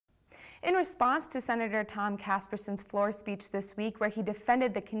In response to Senator Tom Casperson's floor speech this week, where he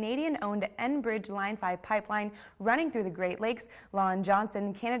defended the Canadian-owned Enbridge Line 5 pipeline running through the Great Lakes, Lon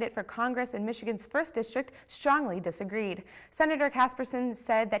Johnson, candidate for Congress in Michigan's 1st District, strongly disagreed. Senator Casperson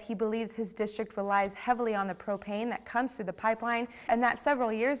said that he believes his district relies heavily on the propane that comes through the pipeline, and that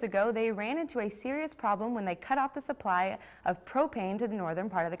several years ago they ran into a serious problem when they cut off the supply of propane to the northern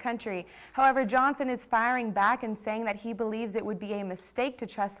part of the country. However, Johnson is firing back and saying that he believes it would be a mistake to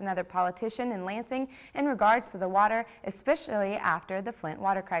trust another politician in Lansing in regards to the water, especially after the Flint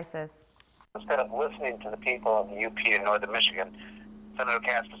water crisis. Instead of listening to the people of the UP in northern Michigan, Senator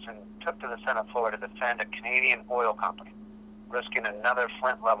Casperson took to the Senate floor to defend a Canadian oil company, risking another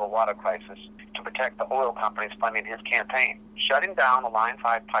Flint-level water crisis to protect the oil companies funding his campaign. Shutting down the Line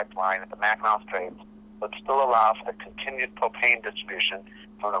 5 pipeline at the Mackinac Straits would still allow for the continued propane distribution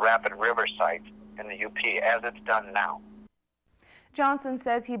from the Rapid River site in the UP as it's done now. Johnson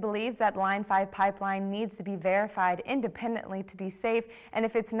says he believes that Line 5 pipeline needs to be verified independently to be safe, and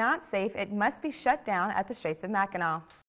if it's not safe, it must be shut down at the Straits of Mackinac.